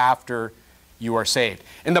God after you are saved.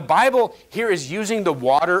 And the Bible here is using the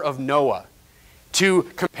water of Noah to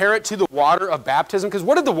compare it to the water of baptism. Because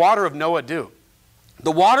what did the water of Noah do?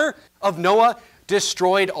 The water of Noah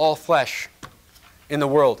destroyed all flesh in the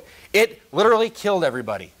world. It literally killed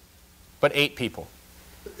everybody, but 8 people.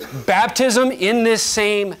 Baptism, in this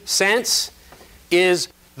same sense, is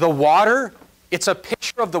the water. It's a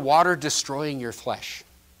picture of the water destroying your flesh.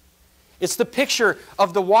 It's the picture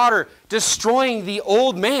of the water destroying the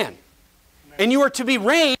old man. And you are to be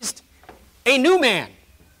raised a new man.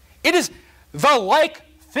 It is the like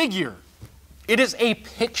figure. It is a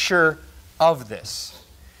picture of this.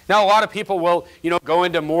 Now, a lot of people will, go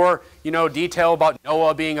into more, detail about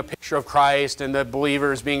Noah being a picture of Christ and the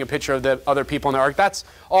believers being a picture of the other people in the ark. That's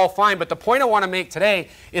all fine. But the point I want to make today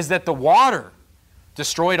is that the water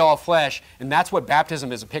destroyed all flesh, and that's what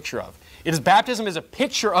baptism is a picture of. Baptism is a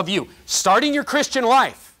picture of you starting your Christian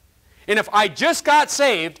life. And if I just got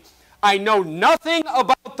saved, I know nothing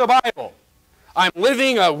about the Bible. I'm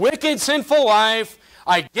living a wicked, sinful life.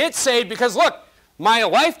 I get saved because, look, my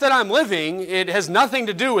life that I'm living, it has nothing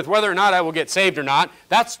to do with whether or not I will get saved or not.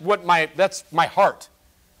 That's my heart.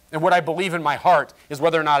 And what I believe in my heart is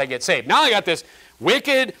whether or not I get saved. Now I got this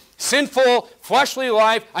wicked, sinful, fleshly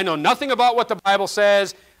life. I know nothing about what the Bible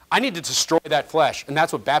says. I need to destroy that flesh. And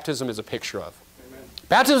that's what baptism is a picture of. Amen.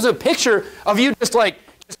 Baptism is a picture of you just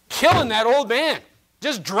killing that old man.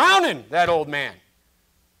 Just drowning that old man.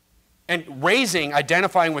 And raising,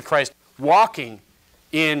 identifying with Christ, walking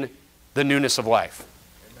in the newness of life.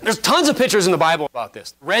 Amen. There's tons of pictures in the Bible about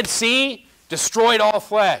this. The Red Sea destroyed all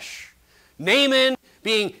flesh. Naaman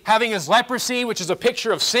having his leprosy, which is a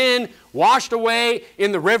picture of sin, washed away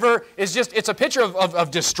in the river, it's a picture of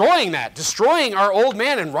destroying that, destroying our old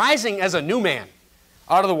man and rising as a new man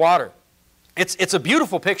out of the water. It's a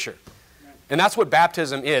beautiful picture. And that's what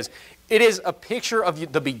baptism is. It is a picture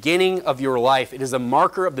of the beginning of your life. It is a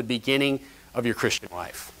marker of the beginning of your Christian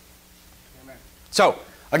life. Amen. So,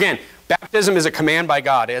 again, baptism is a command by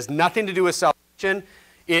God. It has nothing to do with salvation.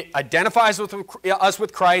 It identifies us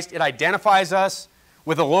with Christ. It identifies us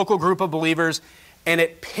with a local group of believers. And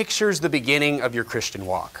it pictures the beginning of your Christian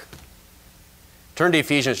walk. Turn to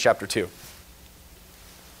Ephesians chapter 2.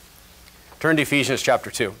 Turn to Ephesians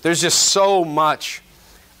chapter 2. There's just so much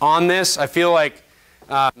on this. I feel like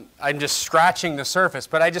I'm just scratching the surface.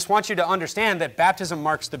 But I just want you to understand that baptism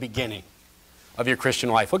marks the beginning of your Christian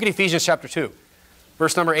life. Look at Ephesians chapter 2.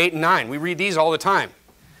 Verse number 8 and 9. We read these all the time.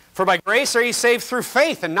 For by grace are ye saved through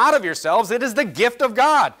faith, and not of yourselves. It is the gift of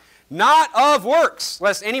God, not of works,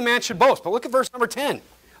 lest any man should boast. But look at verse number 10.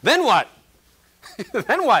 Then what?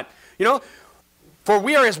 Then what? For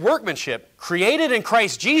we are his workmanship, created in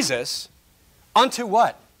Christ Jesus, unto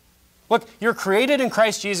what? Look, you're created in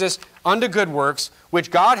Christ Jesus unto good works,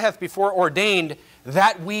 which God hath before ordained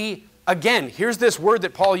that we, again, here's this word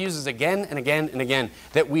that Paul uses again and again and again,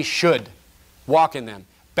 that we should walk in them.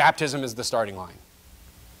 Baptism is the starting line.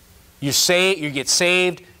 You get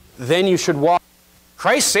saved, then you should walk.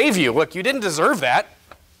 Christ saved you. Look, you didn't deserve that.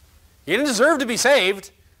 You didn't deserve to be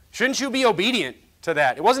saved. Shouldn't you be obedient to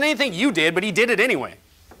that? It wasn't anything you did, but he did it anyway.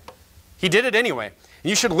 He did it anyway.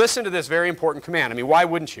 You should listen to this very important command. I mean, why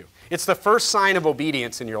wouldn't you? It's the first sign of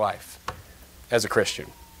obedience in your life as a Christian.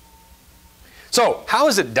 So, how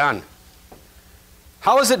is it done?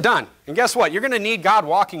 How is it done? And guess what? You're going to need God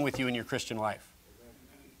walking with you in your Christian life.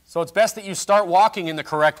 So it's best that you start walking in the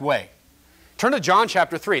correct way. Turn to John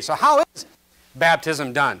chapter 3. So how is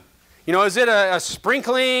baptism done? You know, is it a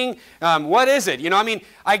sprinkling? What is it? You know, I mean,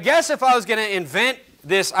 I guess if I was going to invent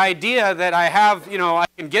this idea that I have, you know, I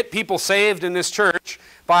can get people saved in this church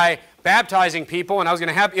by baptizing people, and I was going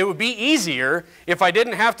to have, it would be easier if I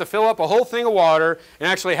didn't have to fill up a whole thing of water and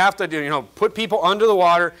actually have to, you know, put people under the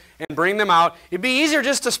water and bring them out. It'd be easier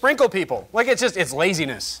just to sprinkle people. Like it's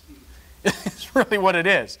laziness. It's really what it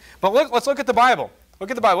is. But let's look at the Bible. Look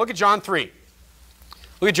at the Bible. Look at John 3.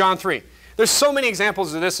 Look at John 3. There's so many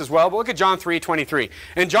examples of this as well, but look at John 3:23.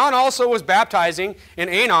 And John also was baptizing in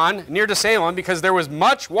Aenon, near to Salem, because there was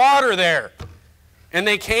much water there. And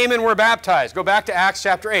they came and were baptized. Go back to Acts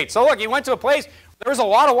chapter 8. So look, he went to a place where there was a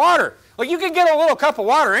lot of water. Like you could get a little cup of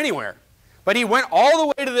water anywhere. But he went all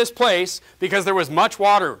the way to this place because there was much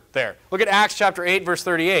water there. Look at Acts chapter 8, verse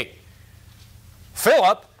 38.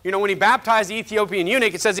 Philip, you know, when he baptized the Ethiopian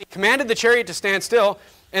eunuch, it says he commanded the chariot to stand still,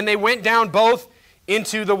 and they went down both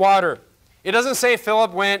into the water. It doesn't say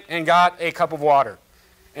Philip went and got a cup of water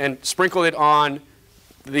and sprinkled it on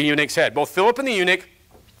the eunuch's head. Both Philip and the eunuch,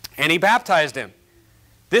 and he baptized him.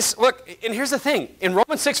 This, look, and here's the thing. In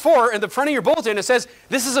Romans 6:4, in the front of your bulletin, it says,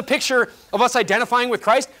 this is a picture of us identifying with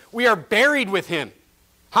Christ. We are buried with him.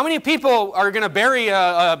 How many people are going to bury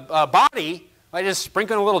a body by just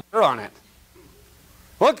sprinkling a little dirt on it?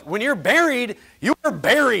 Look, when you're buried, you are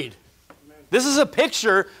buried. This is a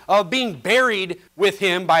picture of being buried with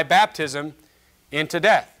him by baptism into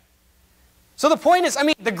death. So the point is, I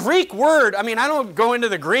mean, the Greek word, I mean, I don't go into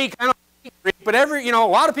the Greek, I don't speak Greek, but a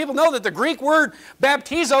lot of people know that the Greek word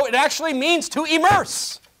baptizo, it actually means to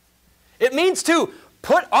immerse. It means to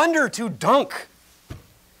put under, to dunk.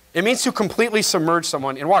 It means to completely submerge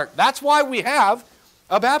someone in water. That's why we have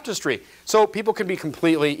a baptistry, so people can be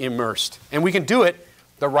completely immersed. And we can do it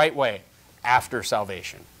the right way after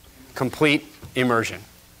salvation. Complete immersion.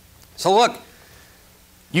 So look,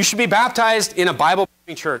 you should be baptized in a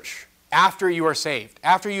Bible-believing church after you are saved.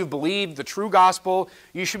 After you've believed the true gospel,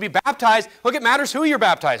 you should be baptized. Look, it matters who you're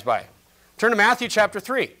baptized by. Turn to Matthew chapter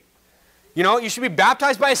 3. You know, you should be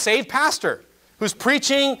baptized by a saved pastor who's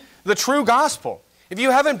preaching the true gospel. If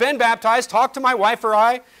you haven't been baptized, talk to my wife or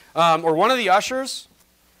I, or one of the ushers,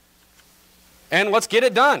 and let's get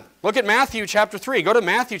it done. Look at Matthew chapter 3. Go to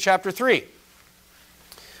Matthew chapter 3.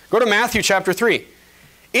 Go to Matthew chapter 3.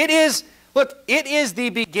 It is the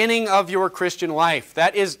beginning of your Christian life.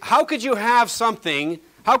 That is, how could you have something,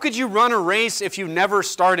 how could you run a race if you never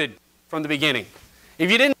started from the beginning?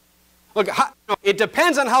 If you didn't, look, it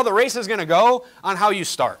depends on how the race is going to go, on how you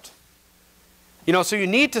start. You know, so you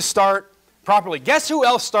need to start properly. Guess who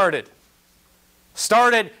else started?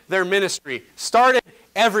 Started their ministry, started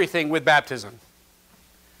everything with baptism.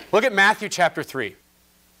 Look at Matthew chapter 3.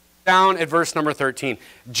 Down at verse number 13.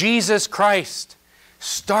 Jesus Christ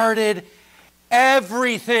started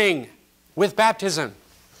everything with baptism.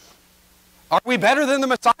 Are we better than the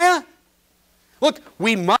Messiah? Look,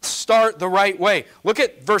 we must start the right way. Look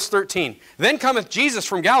at verse 13. Then cometh Jesus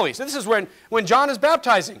from Galilee. So this is when John is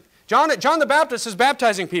baptizing. John the Baptist is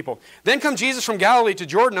baptizing people. Then come Jesus from Galilee to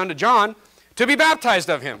Jordan unto John to be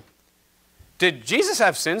baptized of him. Did Jesus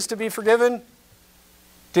have sins to be forgiven?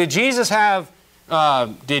 Did Jesus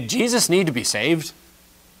need to be saved?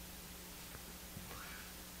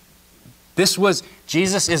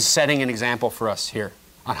 Jesus is setting an example for us here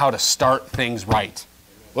on how to start things right.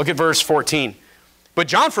 Look at verse 14. But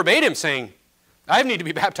John forbade him, saying, I need to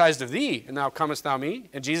be baptized of thee, and thou comest thou me?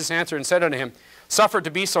 And Jesus answered and said unto him, Suffer it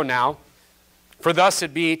to be so now, for thus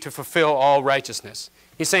it be to fulfill all righteousness.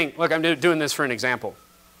 He's saying, look, I'm doing this for an example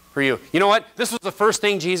for you. You know what? This was the first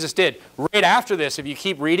thing Jesus did. Right after this, if you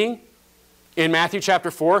keep reading, in Matthew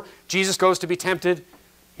chapter 4, Jesus goes to be tempted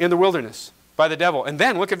in the wilderness by the devil. And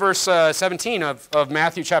then look at verse 17 of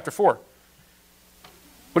Matthew chapter 4.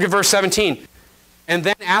 Look at verse 17. And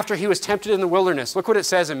then after he was tempted in the wilderness, look what it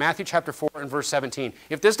says in Matthew chapter 4 and verse 17.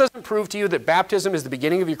 If this doesn't prove to you that baptism is the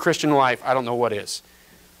beginning of your Christian life, I don't know what is.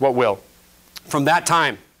 What will? From that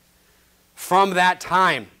time,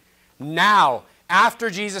 now, after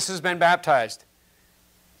Jesus has been baptized,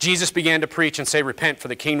 Jesus began to preach and say, repent, for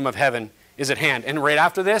the kingdom of heaven is at hand. And right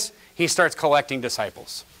after this, he starts collecting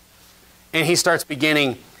disciples. And he starts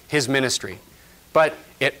beginning his ministry. But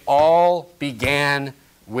it all began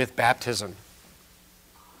with baptism.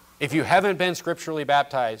 If you haven't been scripturally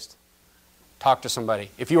baptized, talk to somebody.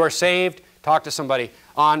 If you are saved, talk to somebody.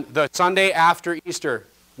 On the Sunday after Easter,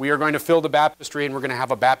 we are going to fill the baptistry and we're going to have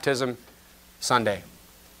a baptism Sunday.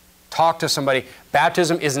 Talk to somebody.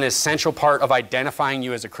 Baptism is an essential part of identifying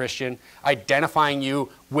you as a Christian, identifying you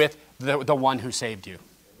with the one who saved you,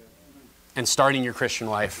 and starting your Christian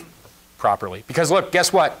life properly. Because look,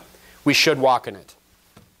 guess what? We should walk in it.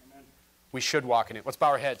 We should walk in it. Let's bow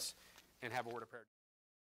our heads and have a word of prayer.